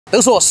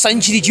都说神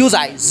奇的九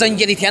寨，人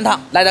间的天堂。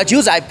来到九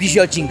寨必须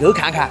要进沟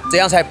看看，这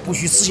样才不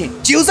虚此行。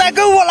九寨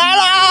沟我来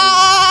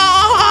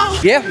啦！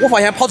耶，我发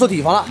现跑错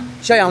地方了。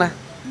小杨呢？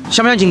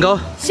想不想进沟？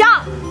想。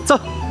走。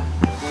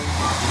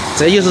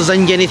这就是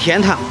人间的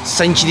天堂，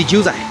神奇的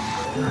九寨。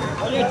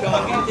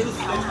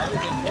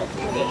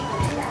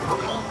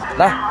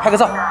来拍个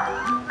照。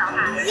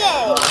耶！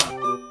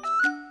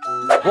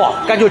哇，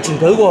感觉进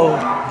沟过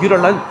有点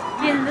冷。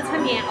别人都穿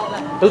棉袄了，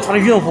都穿的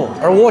羽绒服，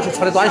而我却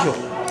穿的短袖。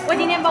我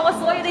今天把我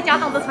所有的家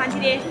当都穿起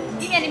的，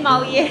里面的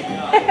毛衣，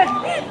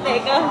那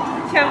个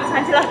全部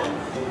穿起了。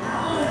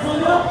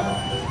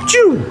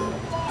啾！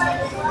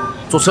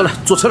坐车了，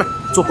坐车了，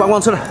坐观光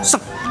车了，上！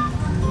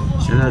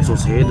现在坐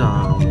车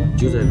到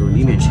九寨沟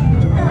里面去。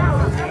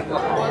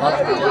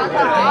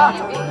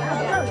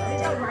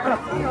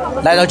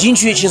来到景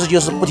区，其实就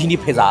是不停地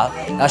拍照。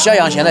那小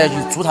杨现在要去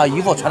租套衣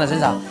服穿在身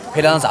上，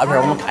拍两张照片，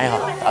我们看一下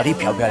到底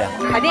漂不漂亮。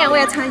快点，我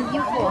要穿衣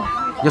服。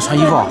要穿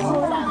衣服啊？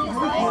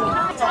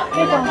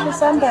这种是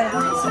300。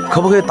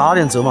可不可以打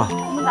点折嘛？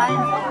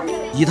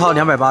一套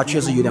280，确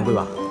实有点贵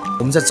吧？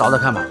我们再找找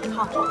看吧。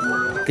好，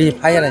给你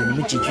拍下来，你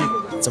们进去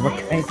怎么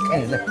看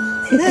人呢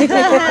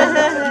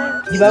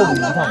？150一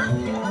套。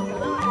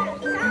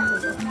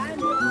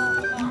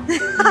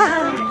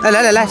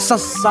来，上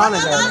那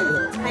个。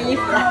穿衣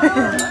服。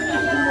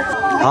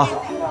好，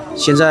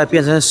现在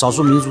变成少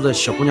数民族的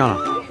小姑娘了。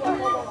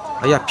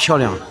哎呀，漂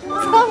亮！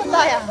这么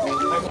大呀！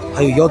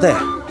还有腰带。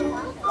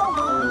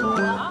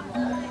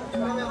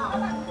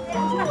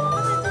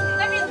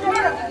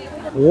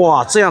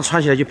哇，这样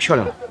穿起来就漂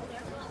亮了。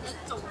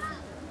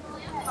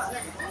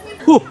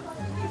呼，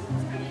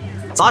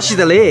扎起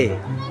的嘞！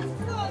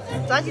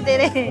抓起得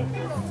嘞！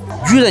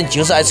女人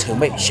就是爱臭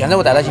美。现在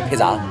我带她去拍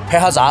照，拍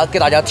好照给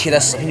大家贴在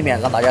视频里面，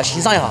让大家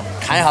欣赏一下，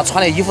看一下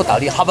穿的衣服到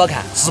底好不好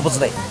看，值不值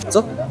得。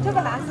走。这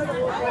个蓝色的。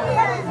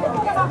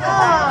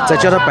再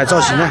教她摆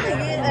造型呢。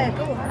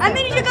哎，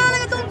美女就刚刚那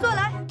个动作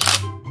来。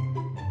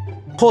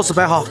pose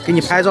摆好，给你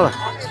拍照了。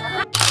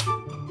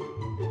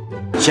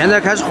现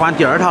在开始换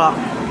第二套了。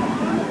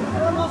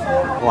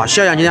哇，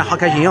小杨今天好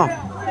开心哦！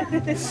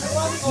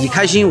一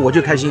开心我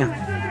就开心啊！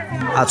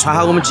啊，穿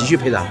好我们继续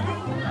拍照。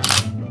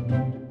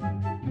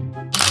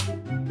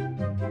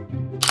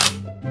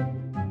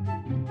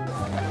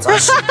扎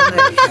西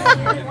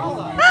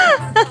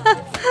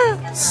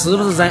是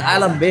不是人矮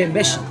了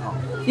没型啊？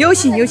有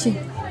型。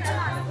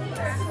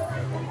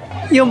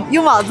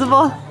有帽子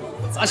不？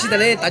扎西的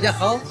嘞，大家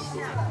好。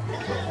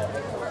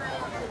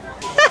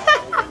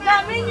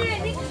美女，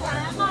你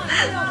看嘛。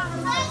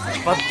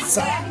把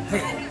扎嘿。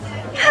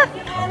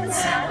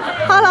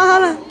好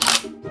了。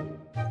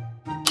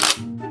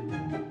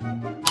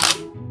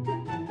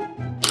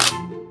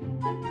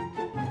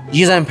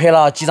一人拍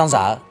了几张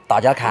照，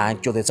大家看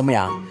觉得怎么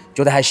样？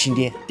觉得还行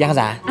的，点个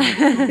赞。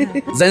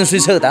人虽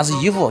丑，但是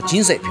衣服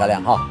景色漂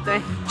亮哈。对。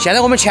现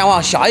在我们前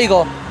往下一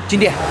个景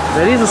点，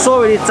这里是所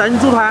谓的珍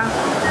珠滩。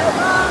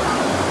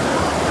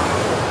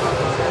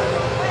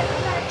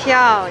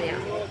漂亮。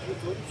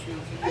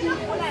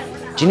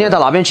今天到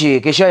那边去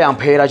给小杨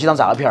拍了几张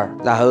照片，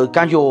然后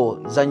感觉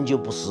人就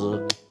不是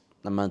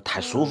那么太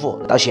舒服，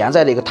到现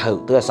在那个头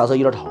都要稍稍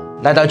有点痛。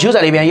来到九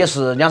寨那边也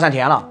是2、3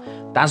天了，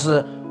但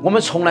是我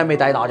们从来没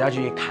带大家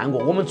去看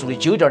过我们住的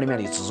酒店里面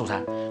的自助餐。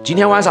今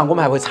天晚上我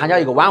们还会参加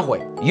一个晚会，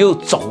有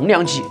重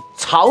量级、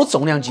超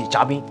重量级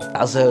嘉宾，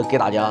到时候给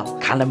大家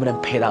看能不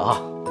能拍到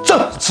啊！走，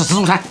吃自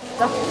助餐。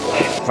走，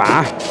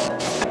饭、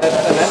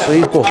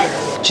水果。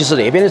其实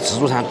那边的自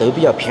助餐都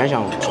比较偏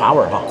向川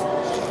味儿哈。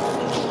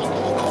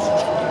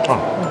啊，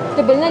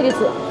这本来就是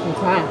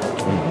川。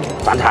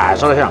饭太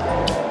少了，想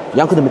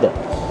2口都没得。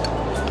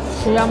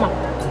吃了嘛？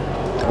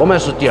我们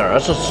是第2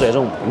次吃那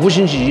种5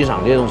星级以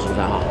上的那种自助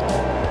餐哈。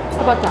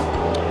好不好吃？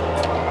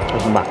还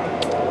行吧。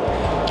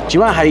今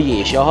晚还有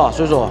夜宵哈，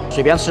所以说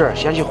随便吃点，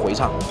先去会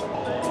场。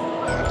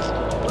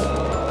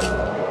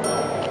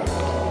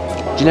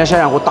今天小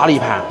杨给我打了一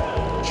盘，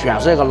全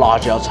是那个辣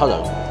椒炒肉。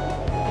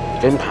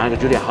给你们看一个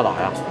酒店好大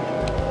呀，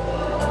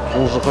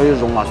同时可以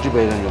容纳几百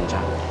人用餐。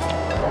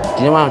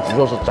今天晚上据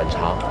说是邓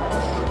超，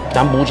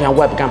但目前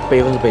我还不敢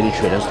100%的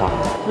确认是他。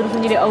是不是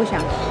你的偶像？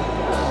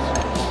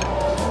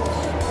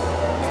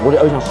我的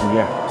偶像是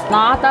你。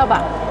拉倒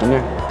吧。真的。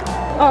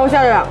哦，我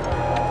晓得了，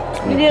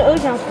你的偶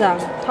像是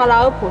他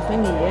老婆孙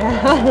俪。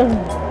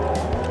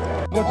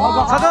超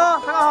哥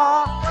好。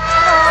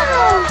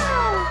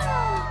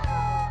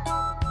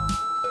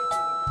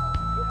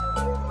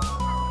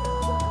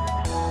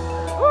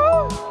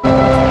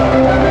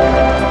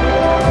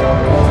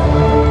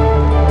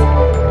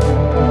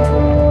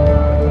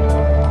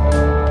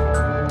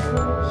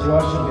喜欢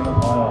视频的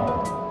朋友，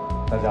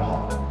大家好。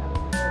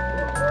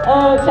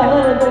想问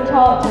问邓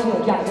超曾有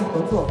这样一个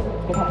合作，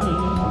给他配音。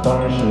当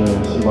然是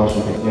西瓜食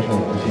品接受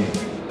不幸。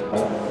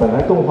本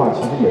来动画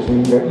其实也是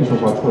应该艺术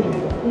化处理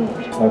的。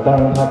当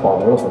然它保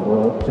留了很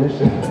多真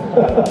实。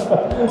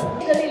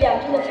这个力量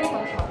真的非常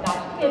强大，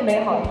特别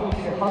美好的故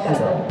事，好感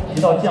动。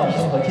提到降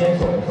生和坚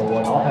守的时候，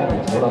我脑海里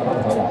除了刚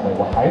才2位，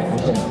我还浮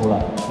现出了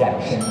2个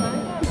身影。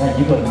那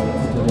一个名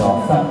字就叫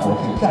《三国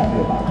志战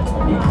略版》。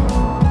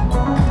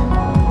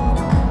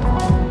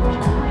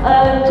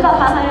道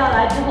韩寒要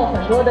来之后，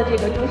很多的这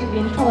个中视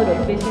频创作者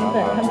特别兴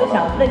奋，他们都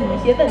想问你一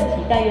些问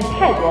题，但也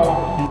太多了。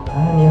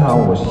韩寒你好，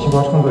我是西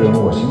瓜创作人，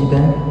我是一灯。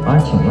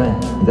请问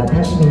你在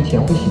拍视频前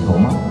会洗头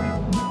吗？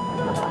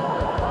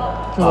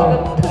这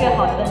个特别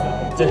好的问题，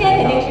今天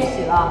肯定是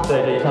洗了。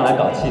对，这一上来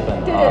搞气氛。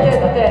对。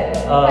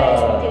拍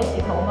视频前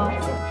洗头吗？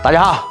大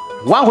家好。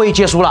晚会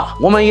结束了，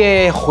我们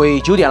也回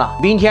酒店了。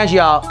明天就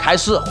要开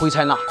始回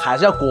城了，还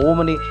是要过我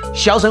们的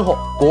小生活，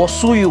过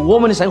属于我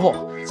们的生活，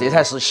这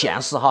才是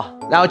现实哈。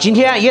然后今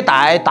天也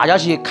带大家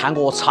去看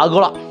过茶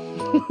沟了，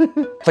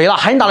费了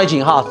很大的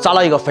劲哈，找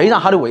了一个非常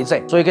好的位置，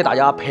所以给大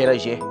家拍了一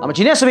些。那么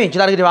今天视频就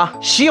到这个地方，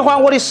喜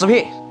欢我的视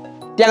频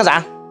点个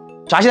赞，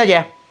下期再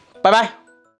见，拜拜。